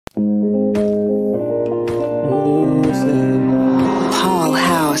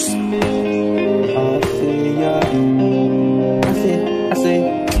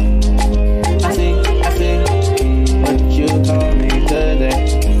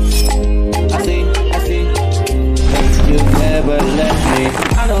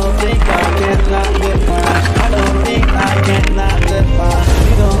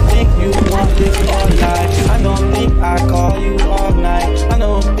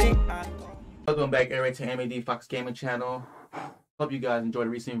Welcome back everybody to animedfox gaming channel. Hope you guys enjoyed the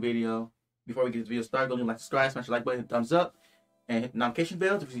recent video. Before we get this video started, go ahead and like, subscribe, smash the like button, thumbs up, and hit the notification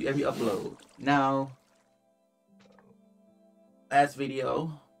bell to receive every upload. Now, last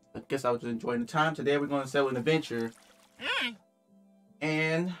video, I guess I was just enjoying the time. Today we're going to settle an adventure.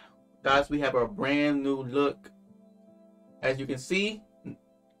 And guys, we have our brand new look. As you can see,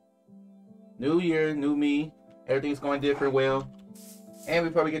 new year, new me. Everything's going different well. And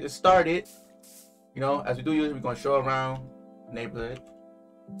before we get this started, you know, as we do usually, we're going to show around the neighborhood.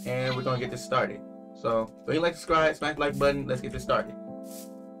 And we're going to get this started. So, go ahead and like, subscribe, smash the like button. Let's get this started.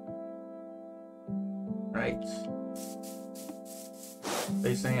 Right.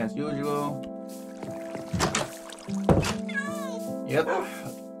 They saying as usual. Yep.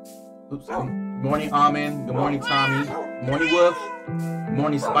 Oops. Good morning, Almond. Good morning, Tommy. Good morning, Wolf. Good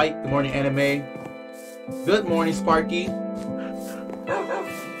morning, Spike. Good morning, Anime. Good morning, Sparky.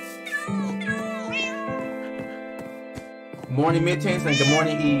 Good morning, Mittens, and good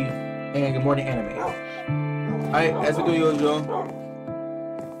morning, Eve, and good morning, Anime. Alright, as we do usual, we're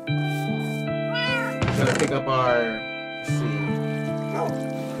gonna pick up our, let's see,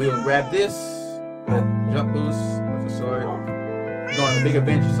 we'll grab this, jump boost, with the sword. We're going on a big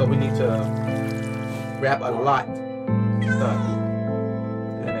adventure, so we need to grab a lot of stuff.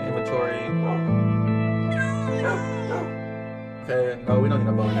 In the inventory. Okay, no, we don't need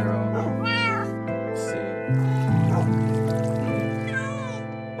a bow and arrow. Let's see.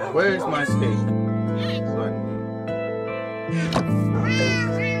 Where's my steak?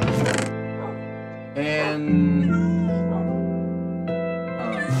 And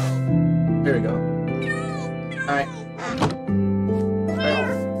here we go. Alright.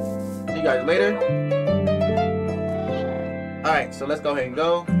 See you guys later. Alright, so let's go ahead and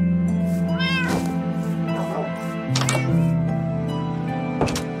go.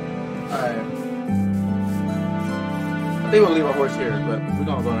 Alright. I think we'll leave our horse here, but we're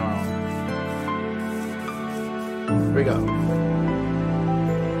gonna go on our own. Here we go.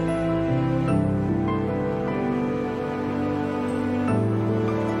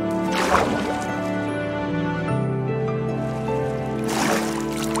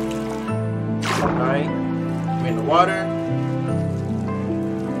 Alright, we're in the water.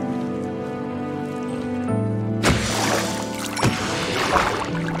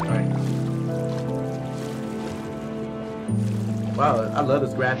 Wow, I love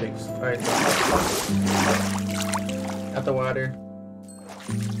this graphics. Alright. Out the water.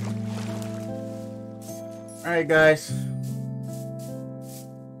 Alright guys.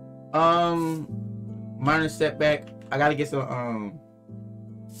 Minor setback. I gotta get some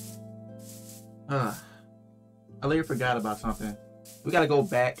I literally forgot about something. We gotta go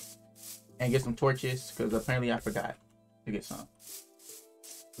back and get some torches because apparently I forgot to get some.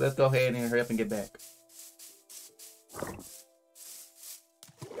 Let's go ahead and hurry up and get back.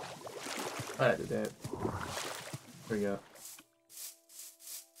 I did that. There we go.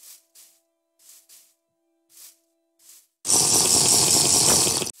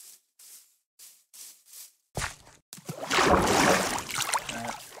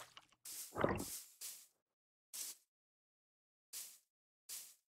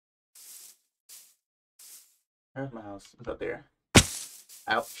 Where's my house? It's up there.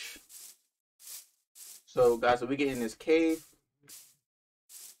 Ouch. So guys, if we get in this cave,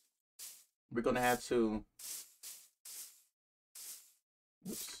 we're gonna have to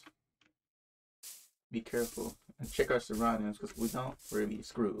be careful and check our surroundings because we don't, we're gonna be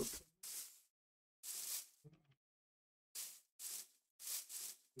screwed.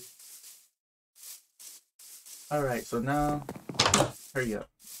 Alright, so now hurry up.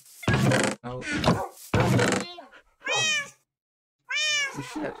 Oh. We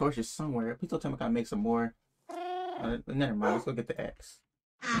should have torches somewhere. Please don't tell me I gotta make some more. Never mind, let's go get the axe.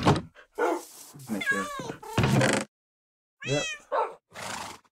 Make sure. Yep.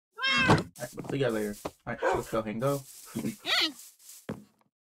 Alright, we'll see you guys later. Alright, so let's go ahead and go.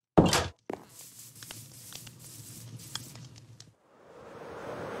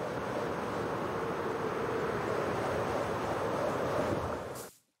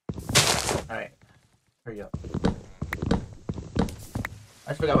 Alright. Hurry up. I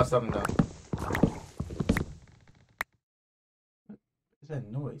just forgot about something though. What is that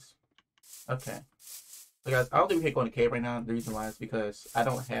noise? Okay. So guys, I don't think we can go in the cave right now. The reason why is because I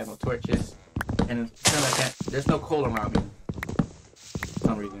don't have no torches. And it's kind of like that. There's no coal around me. For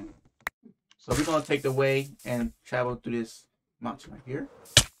some reason. So we're going to take the way and travel through this mountain right here.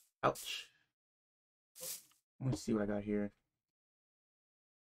 Ouch. Let me see what I got here.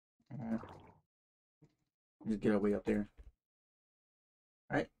 Just get our way up there.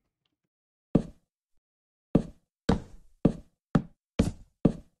 Alright.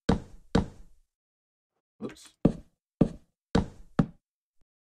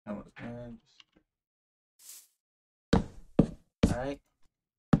 And alright.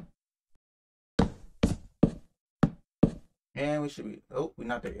 And we should be, oh, we're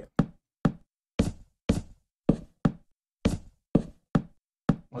not there yet.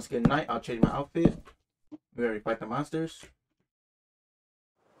 Once again, night, I'll change my outfit. We already fight the monsters.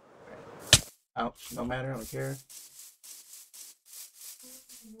 Ouch, no matter, I don't care.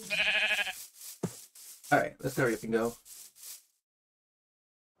 Alright, let's hurry up and go.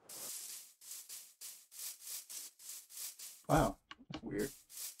 Wow, that's weird.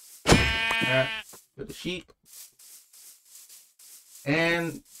 Alright, with the sheep.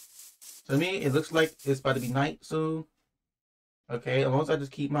 And to me, it looks like it's about to be night soon. Okay, as long as I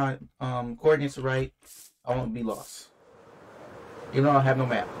just keep my coordinates right, I won't be lost. Even though I have no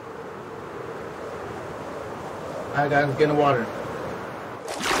map. Alright guys, let's get in the water.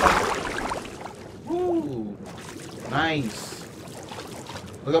 Woo! Nice.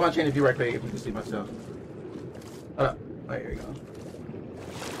 Look at my chain of view right quick if you can see myself. Oh, there you go.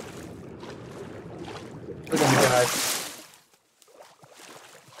 Look at me guys.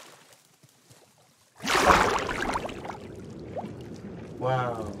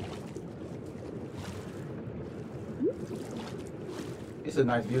 Wow. It's a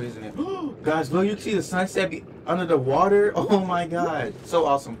nice view, isn't it? Guys, look, you can see the sunset under the water. Oh my god. So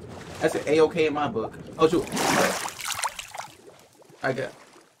awesome. That's an A-OK in my book. Oh, shoot. I got.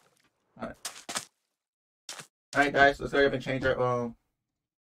 Alright. Alright, guys, let's hurry up and change our,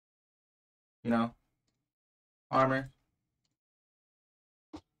 armor.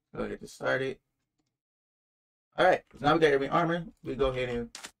 Go get this started. Alright, so now we got every armor. We go ahead and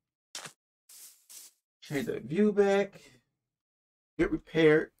change the view back. Get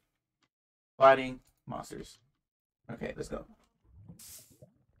repaired. Fighting monsters. Okay, let's go.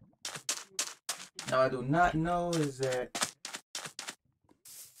 Now I do not know is that.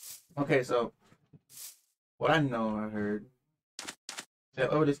 Okay, so what I know I heard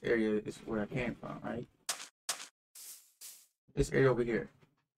that this area is where I came from, right? This area over here.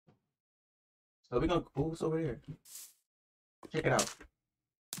 So we're gonna go over here. Check it out.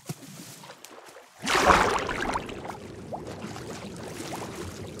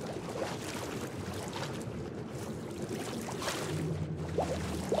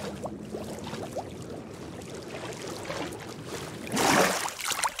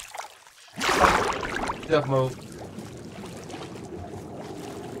 Stealth mode.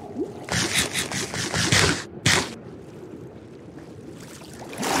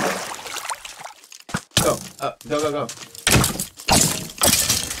 Go.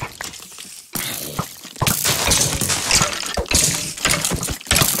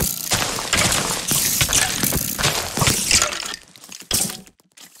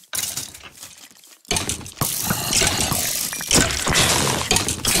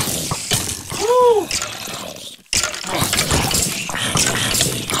 Woo!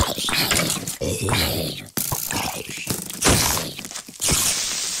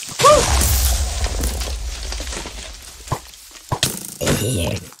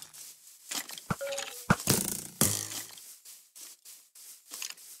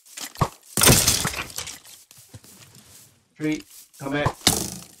 Tree, come back.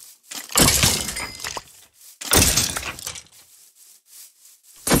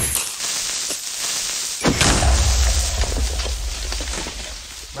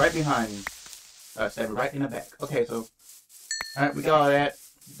 Right behind me. Stab it right in the back. Okay, so alright, we got all that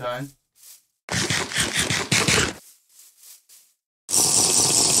done.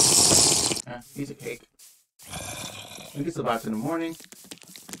 Piece of cake. I guess about in the morning.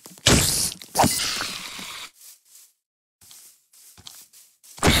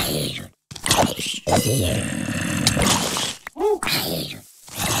 Woo.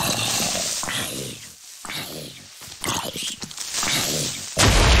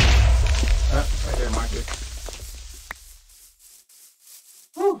 Right there, marker.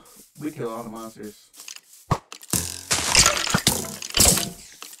 Woo. We kill all the monsters.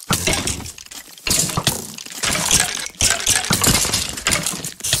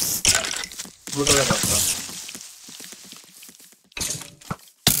 We'll go that up,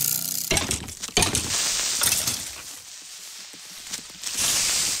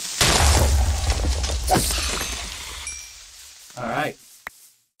 alright.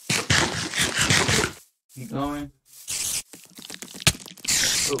 Keep going.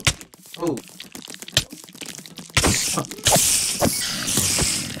 Ooh.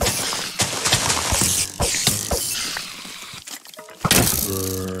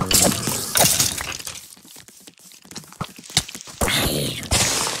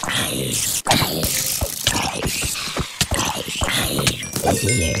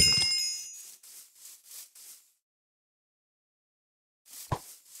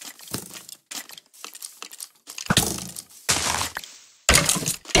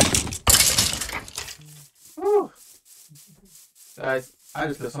 Guys, I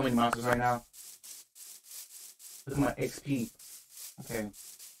just killed so many monsters right now. Look at my XP. Okay.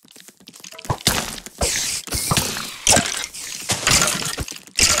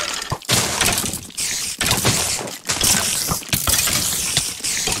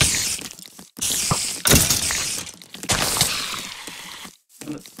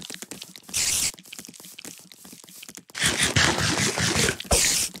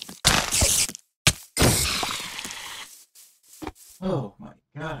 Oh my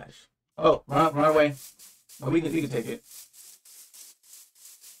gosh. Oh, run away. Oh, we can take it.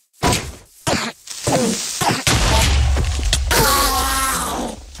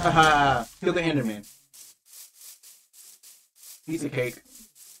 Haha, kill the Enderman. Piece of cake.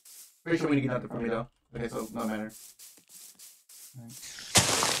 Pretty sure we need to get nothing from me though. Okay, so no matter.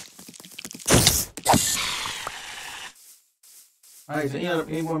 Alright, is there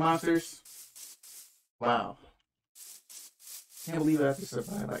any more monsters? Wow. Can't believe I have to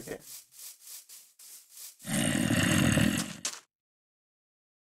survive like that.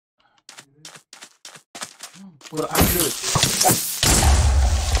 Well, I do it.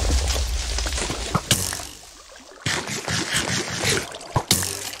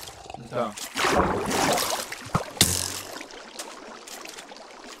 Let's go.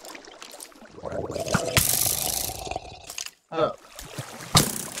 Up.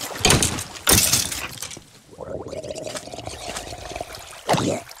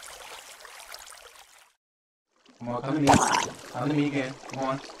 Come on, come to me. Come to me again. Come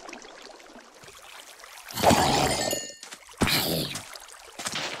on.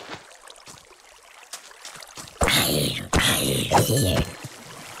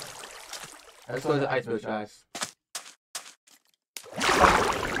 That's what the ice bush, guys.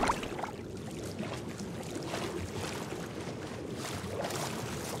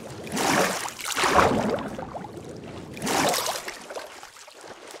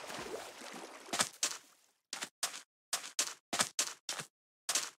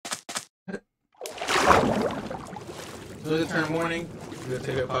 So it's turn morning. We're gonna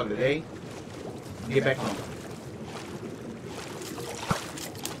take a part of the day. And get back home.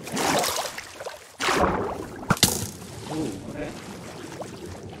 Ooh, okay.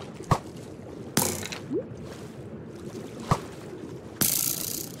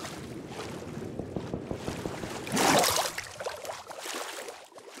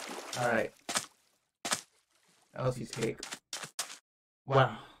 Alright. Elsie's cake.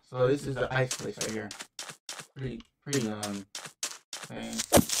 Wow. So this is the ice place right here. Pretty thing.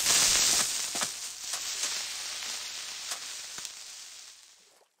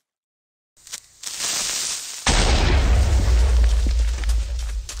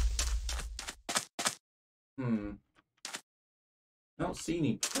 Don't see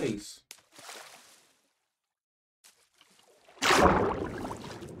any place.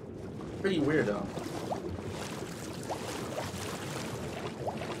 Pretty weird though.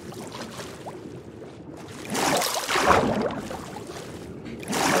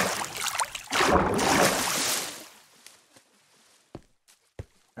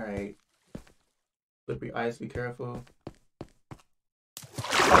 Alright. Slippery ice, be careful.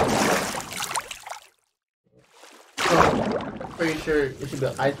 Pretty sure it should be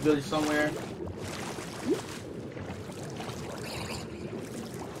an ice village somewhere.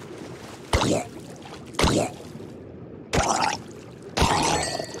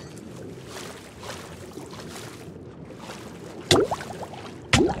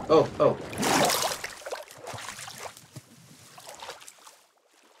 Oh.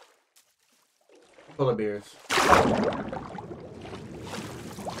 Polar bears.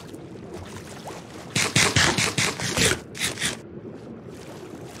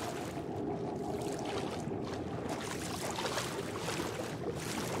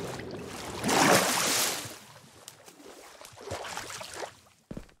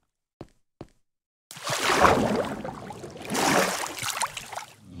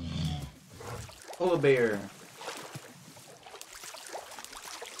 Polar bear.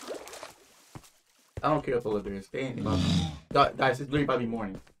 I don't care if polar bears. They ain't about guys, it's literally probably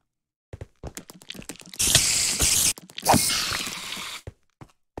morning.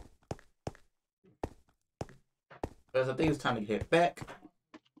 Because I think it's time to head back.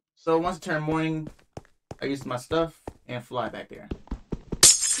 So once it turned morning, I used my stuff and fly back there.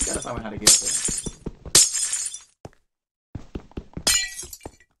 Gotta find out how to get there.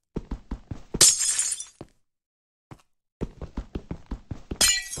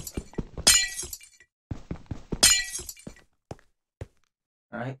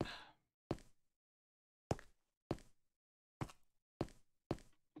 Alright.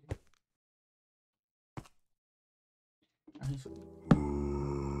 Alright.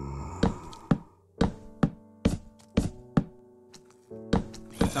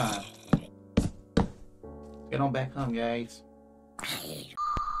 time. Get on back home, guys.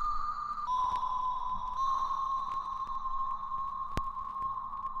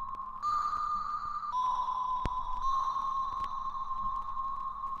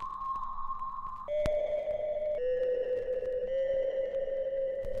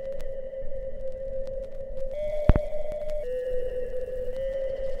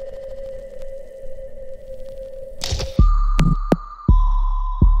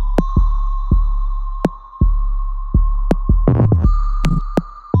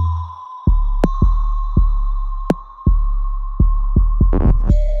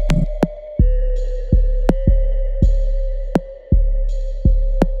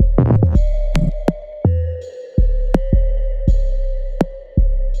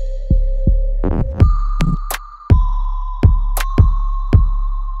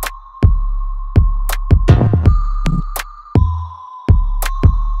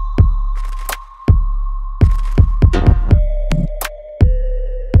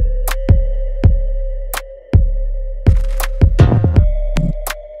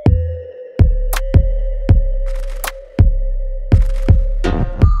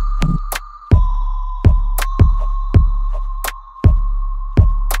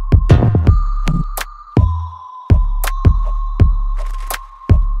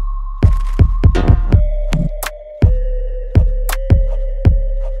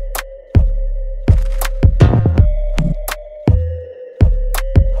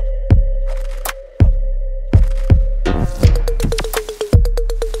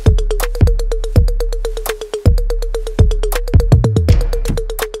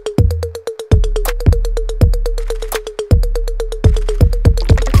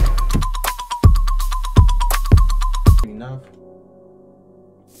 Enough.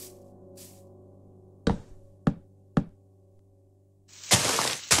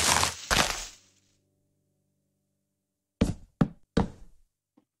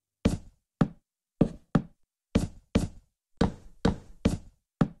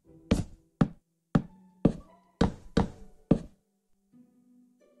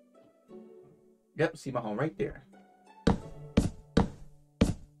 Yep, see my home right there.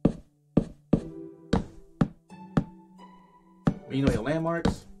 When you know your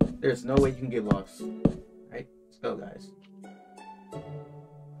landmarks, there's no way you can get lost. Alright, let's go, guys.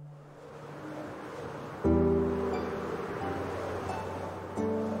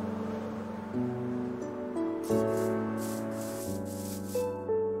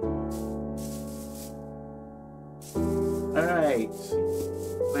 Alright.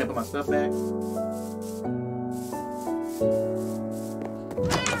 I'm gonna put my stuff back.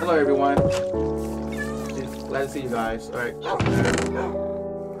 Hello, everyone. Glad to see you guys. Alright.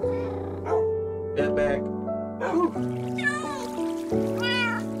 Get back. Whew.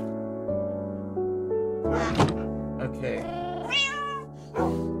 Okay.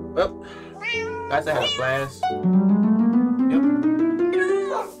 Well, guys, I had a blast. Yep.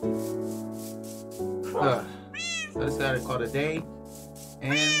 So this gotta call it a day.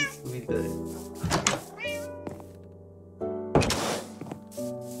 And we'll be good.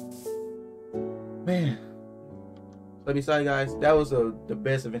 Man. Let me tell you guys, that was the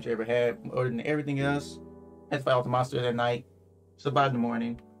best adventure I ever had. Other than everything else, I had to fight off the monsters at night, survive in the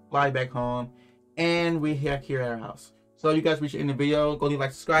morning, fly back home, and we're here at our house. So you guys reach the end of the video, go leave a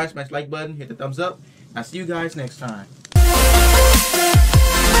like, subscribe, smash the like button, hit the thumbs up, and I'll see you guys next time.